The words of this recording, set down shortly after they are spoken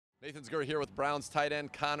Nathan Zegura here with Browns tight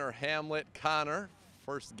end Connor Hamlett. Connor,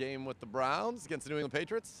 first game with the Browns against the New England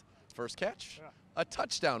Patriots. First catch, a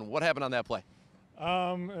touchdown. What happened on that play?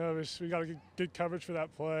 We got a good coverage for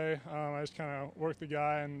that play. I just kind of worked the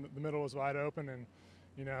guy, and the middle was wide open, and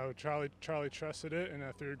Charlie trusted it and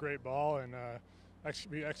threw a great ball, and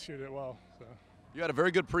we executed it well. So. You had a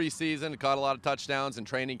very good preseason, caught a lot of touchdowns in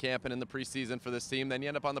training camp and in the preseason for this team. Then you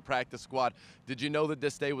end up on the practice squad. Did you know that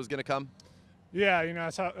this day was going to come? Yeah,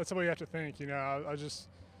 that's the way you have to think. I just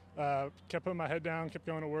kept putting my head down, kept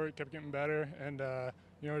going to work, kept getting better, and I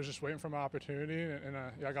was just waiting for my opportunity, and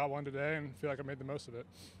I got one today, and feel like I made the most of it.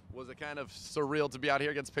 Was it kind of surreal to be out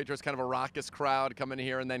here against the Patriots, kind of a raucous crowd, come in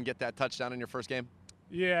here and then get that touchdown in your first game?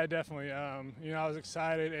 Yeah, definitely. I was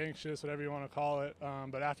excited, anxious, whatever you want to call it.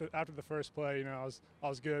 But after the first play, I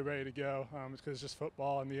was good, ready to go. Because it's just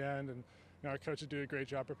football in the end, and our coaches do a great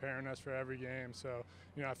job preparing us for every game. So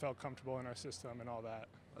I felt comfortable in our system and all that.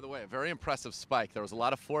 By the way, a very impressive spike. There was a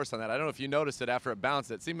lot of force on that. I don't know if you noticed it after it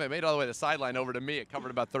bounced. It seemed it made it all the way to the sideline over to me. It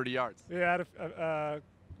covered about 30 yards. Yeah, I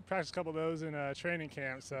practiced a couple of those in training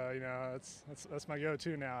camp. So that's my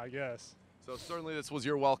go-to now, I guess. So certainly this was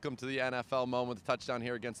your welcome to the NFL moment, the touchdown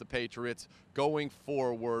here against the Patriots. Going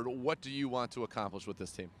forward, what do you want to accomplish with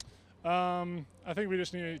this team? I think we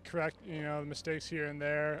just need to correct, the mistakes here and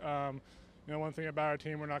there. One thing about our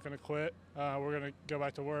team, we're not going to quit. We're going to go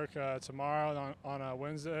back to work tomorrow on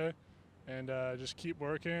Wednesday, and just keep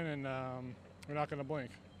working, and we're not going to blink.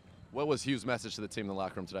 What was Hugh's message to the team in the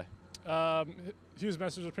locker room today? Hughes'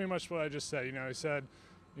 message was pretty much what I just said. He said,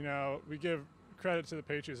 we give credit to the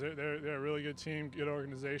Patriots. They're a really good team, good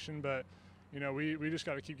organization, but we just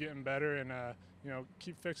got to keep getting better and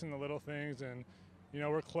keep fixing the little things, and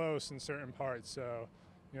we're close in certain parts. So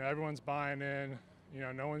everyone's buying in.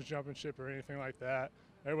 No one's jumping ship or anything like that.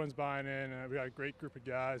 Everyone's buying in, and we got a great group of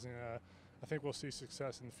guys, and I think we'll see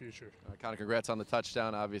success in the future. Connor, congrats on the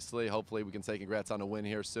touchdown, obviously. Hopefully we can say congrats on a win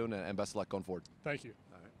here soon, and best of luck going forward. Thank you.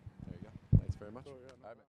 All right, there you go. Thanks very much. Oh, yeah, no.